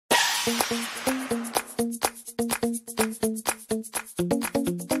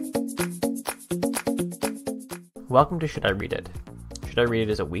Welcome to Should I Read It? Should I Read It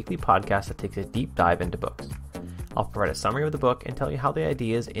is a weekly podcast that takes a deep dive into books. I'll provide a summary of the book and tell you how the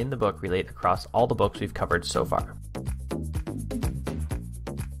ideas in the book relate across all the books we've covered so far.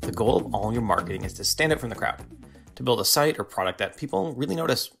 The goal of all your marketing is to stand out from the crowd, to build a site or product that people really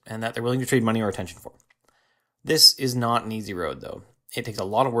notice and that they're willing to trade money or attention for. This is not an easy road, though. It takes a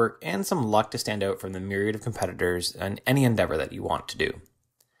lot of work and some luck to stand out from the myriad of competitors in any endeavor that you want to do.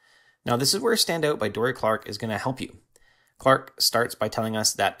 Now, this is where Stand Out by Dorie is going to help you. Clark starts by telling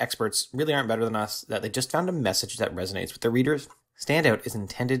us that experts really aren't better than us, that they just found a message that resonates with their readers. Stand Out is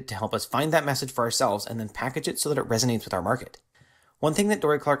intended to help us find that message for ourselves and then package it so that it resonates with our market. One thing that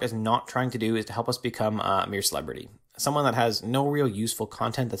Dorie is not trying to do is to help us become a mere celebrity, someone that has no real useful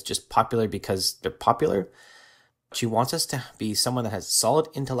content that's just popular because they're popular. She wants us to be someone that has solid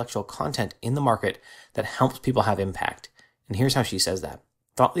intellectual content in the market that helps people have impact. And here's how she says that.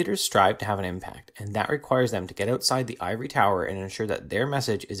 Thought leaders strive to have an impact, and that requires them to get outside the ivory tower and ensure that their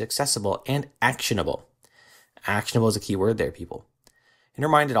message is accessible and actionable. Actionable is a key word there, people. In her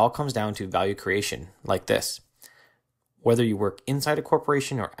mind, it all comes down to value creation, like this. Whether you work inside a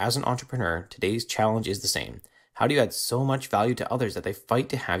corporation or as an entrepreneur, today's challenge is the same. How do you add so much value to others that they fight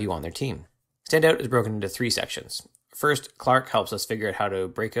to have you on their team? Stand Out is broken into 3 sections. First, Clark helps us figure out how to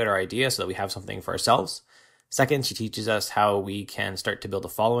break out our idea so that we have something for ourselves. Second, she teaches us how we can start to build a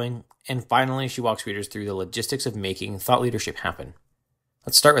following. And finally, she walks readers through the logistics of making thought leadership happen.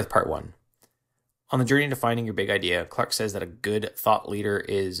 Let's start with part 1. On the journey to finding your big idea, Clark says that a good thought leader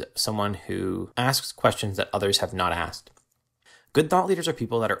is someone who asks questions that others have not asked. Good thought leaders are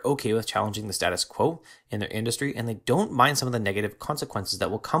people that are okay with challenging the status quo in their industry, and they don't mind some of the negative consequences that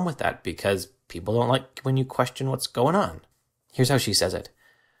will come with that because people don't like when you question what's going on. Here's how she says it.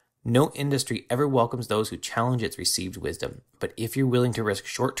 No industry ever welcomes those who challenge its received wisdom, but if you're willing to risk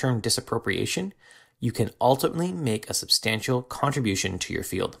short-term disappropriation, you can ultimately make a substantial contribution to your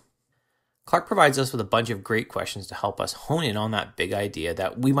field. Clark provides us with a bunch of great questions to help us hone in on that big idea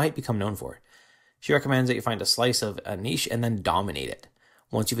that we might become known for. She recommends that you find a slice of a niche and then dominate it.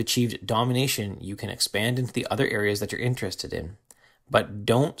 Once you've achieved domination, you can expand into the other areas that you're interested in, but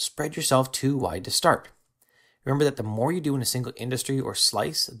don't spread yourself too wide to start. Remember that the more you do in a single industry or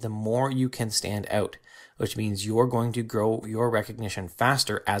slice, the more you can stand out, which means you're going to grow your recognition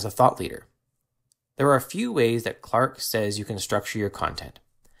faster as a thought leader. There are a few ways that Clark says you can structure your content.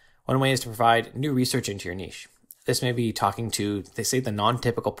 One way is to provide new research into your niche. This may be talking to, they say, the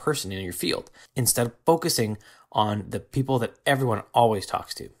non-typical person in your field, instead of focusing on the people that everyone always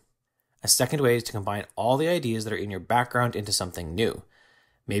talks to. A second way is to combine all the ideas that are in your background into something new.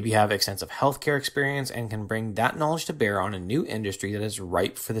 Maybe you have extensive healthcare experience and can bring that knowledge to bear on a new industry that is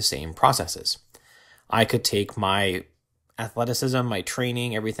ripe for the same processes. I could take my athleticism, my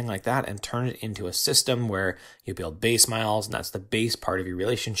training, everything like that, and turn it into a system where you build base miles, and that's the base part of your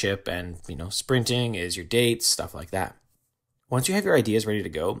relationship, and sprinting is your dates, stuff like that. Once you have your ideas ready to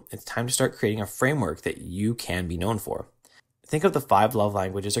go, it's time to start creating a framework that you can be known for. Think of the 5 love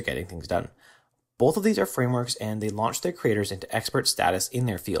languages of getting things done. Both of these are frameworks, and they launch their creators into expert status in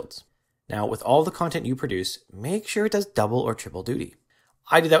their fields. Now, with all the content you produce, make sure it does double or triple duty.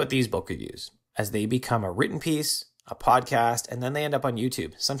 I do that with these book reviews, as they become a written piece, a podcast, and then they end up on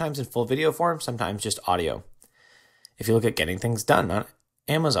YouTube, sometimes in full video form, sometimes just audio. If you look at Getting Things Done on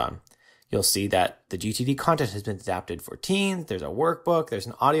Amazon, you'll see that the GTD content has been adapted for teens, there's a workbook, there's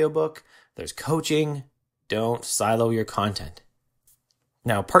an audiobook, there's coaching. Don't silo your content.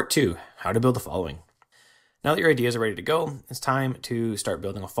 Now, part 2, how to build a following. Now that your ideas are ready to go, it's time to start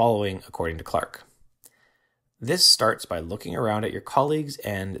building a following according to Clark. This starts by looking around at your colleagues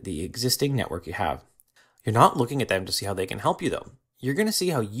and the existing network you have. You're not looking at them to see how they can help you, though. You're going to see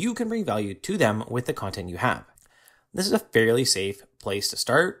how you can bring value to them with the content you have. This is a fairly safe place to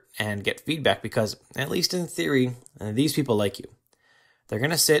start and get feedback because, at least in theory, these people like you. They're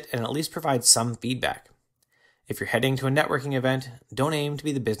going to sit and at least provide some feedback. If you're heading to a networking event, don't aim to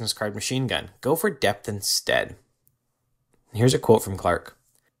be the business card machine gun. Go for depth instead. Here's a quote from Clark.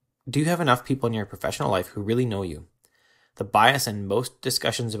 Do you have enough people in your professional life who really know you? The bias in most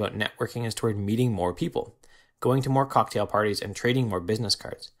discussions about networking is toward meeting more people, going to more cocktail parties, and trading more business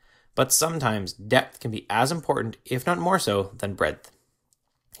cards. But sometimes depth can be as important, if not more so, than breadth.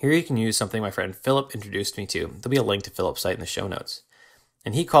 Here you can use something my friend Philip introduced me to. There'll be a link to Philip's site in the show notes.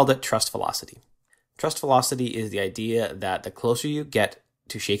 And he called it trust velocity. Trust velocity is the idea that the closer you get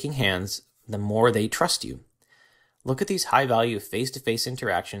to shaking hands, the more they trust you. Look at these high-value face-to-face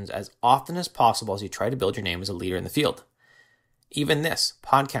interactions as often as possible as you try to build your name as a leader in the field. Even this,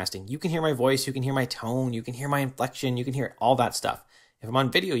 podcasting, you can hear my voice, you can hear my tone, you can hear my inflection, you can hear all that stuff. If I'm on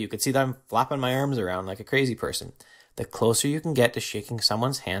video, you could see that I'm flapping my arms around like a crazy person. The closer you can get to shaking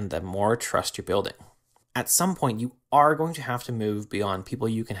someone's hand, the more trust you're building. At some point, you are going to have to move beyond people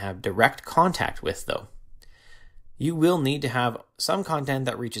you can have direct contact with, though. You will need to have some content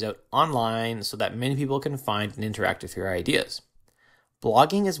that reaches out online so that many people can find and interact with your ideas.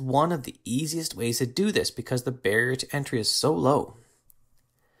 Blogging is one of the easiest ways to do this because the barrier to entry is so low.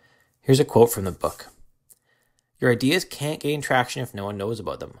 Here's a quote from the book. Your ideas can't gain traction if no one knows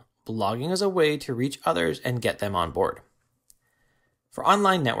about them. Blogging is a way to reach others and get them on board. For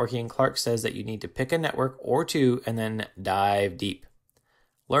online networking, Clark says that you need to pick a network or two and then dive deep.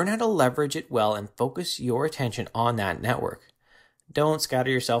 Learn how to leverage it well and focus your attention on that network. Don't scatter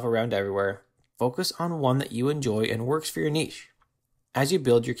yourself around everywhere. Focus on one that you enjoy and works for your niche. As you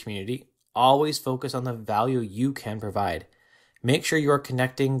build your community, always focus on the value you can provide. Make sure you are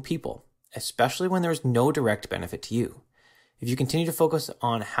connecting people, especially when there is no direct benefit to you. If you continue to focus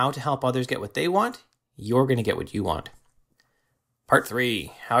on how to help others get what they want, you're going to get what you want. Part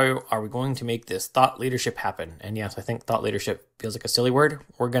 3, how are we going to make this thought leadership happen? And yes, I think thought leadership feels like a silly word.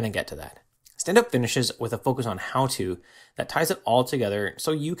 We're going to get to that. Stand Up finishes with a focus on how to that ties it all together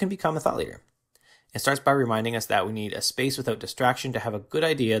so you can become a thought leader. It starts by reminding us that we need a space without distraction to have a good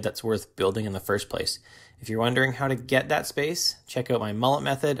idea that's worth building in the first place. If you're wondering how to get that space, check out my mullet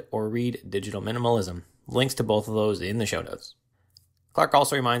method or read Digital Minimalism. Links to both of those in the show notes. Clark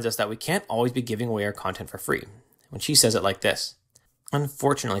also reminds us that we can't always be giving away our content for free. When she says it like this,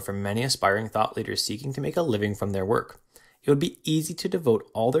 unfortunately for many aspiring thought leaders seeking to make a living from their work, it would be easy to devote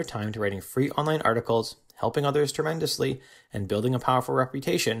all their time to writing free online articles, helping others tremendously, and building a powerful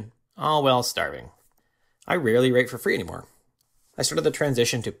reputation, all while starving. I rarely write for free anymore. I started the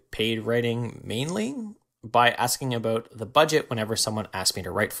transition to paid writing mainly by asking about the budget whenever someone asked me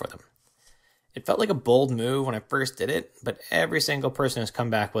to write for them. It felt like a bold move when I first did it, but every single person has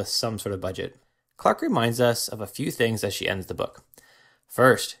come back with some sort of budget. Clark reminds us of a few things as she ends the book.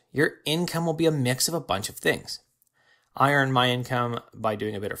 First, your income will be a mix of a bunch of things. I earn my income by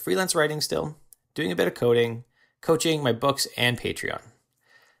doing a bit of freelance writing still, doing a bit of coding, coaching, my books, and Patreon.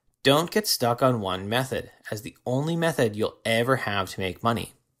 Don't get stuck on one method as the only method you'll ever have to make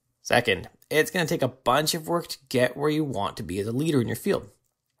money. Second, it's going to take a bunch of work to get where you want to be as a leader in your field.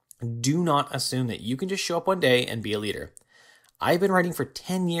 Do not assume that you can just show up one day and be a leader. I've been writing for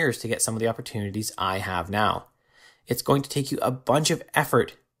 10 years to get some of the opportunities I have now. It's going to take you a bunch of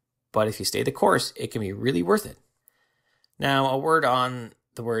effort, but if you stay the course, it can be really worth it. Now, a word on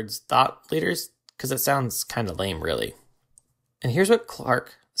the words thought leaders, because it sounds kind of lame, really. And here's what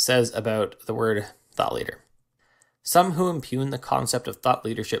Clark says about the word thought leader. Some who impugn the concept of thought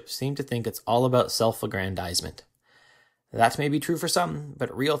leadership seem to think it's all about self-aggrandizement. That may be true for some,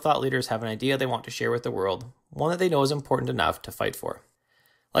 but real thought leaders have an idea they want to share with the world, one that they know is important enough to fight for.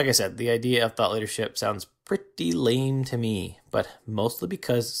 Like I said, the idea of thought leadership sounds pretty lame to me, but mostly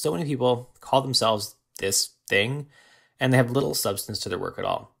because so many people call themselves this thing, and they have little substance to their work at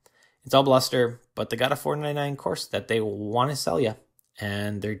all. It's all bluster, but they got a $4.99 course that they want to sell you,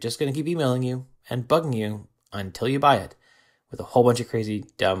 and they're just going to keep emailing you and bugging you until you buy it with a whole bunch of crazy,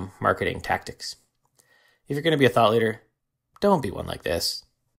 dumb marketing tactics. If you're going to be a thought leader, don't be one like this.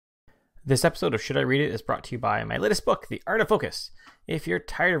 This episode of Should I Read It is brought to you by my latest book, The Art of Focus. If you're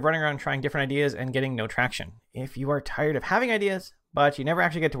tired of running around trying different ideas and getting no traction, if you are tired of having ideas, but you never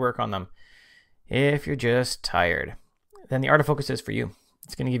actually get to work on them, if you're just tired, then The Art of Focus is for you.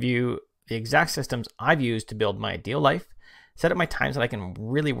 It's going to give you the exact systems I've used to build my ideal life, set up my times that I can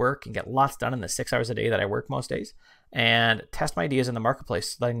really work and get lots done in the 6 hours a day that I work most days, and test my ideas in the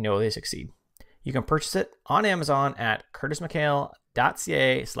marketplace so that I know they succeed. You can purchase it on Amazon at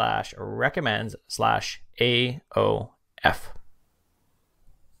curtismchale.ca/recommends/AOF.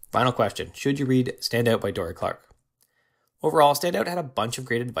 Final question. Should you read Stand Out by Dorie Clark? Overall, Stand Out had a bunch of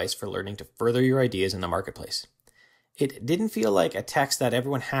great advice for learning to further your ideas in the marketplace. It didn't feel like a text that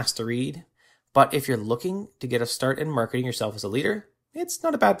everyone has to read, but if you're looking to get a start in marketing yourself as a leader, it's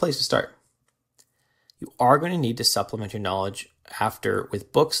not a bad place to start. You are going to need to supplement your knowledge after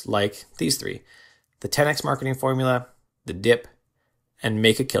with books like these three: The 10X Marketing Formula, The Dip, and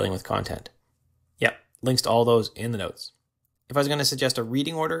Make a Killing with Content. Yep, links to all those in the notes. If I was going to suggest a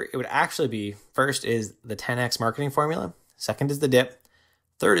reading order, it would actually be first is The 10X Marketing Formula, second is The Dip,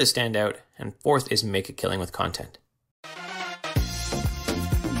 third is Stand Out, and fourth is Make a Killing with Content.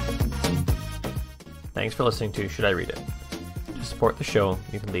 Thanks for listening to Should I Read It? To support the show,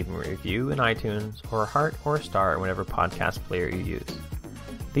 you can leave me a review in iTunes or a heart or a star in whatever podcast player you use.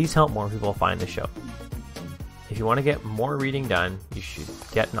 These help more people find the show. If you want to get more reading done, you should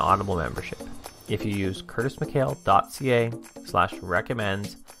get an Audible membership. If you use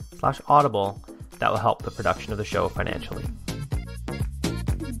curtismchale.ca/recommends/audible, that will help the production of the show financially.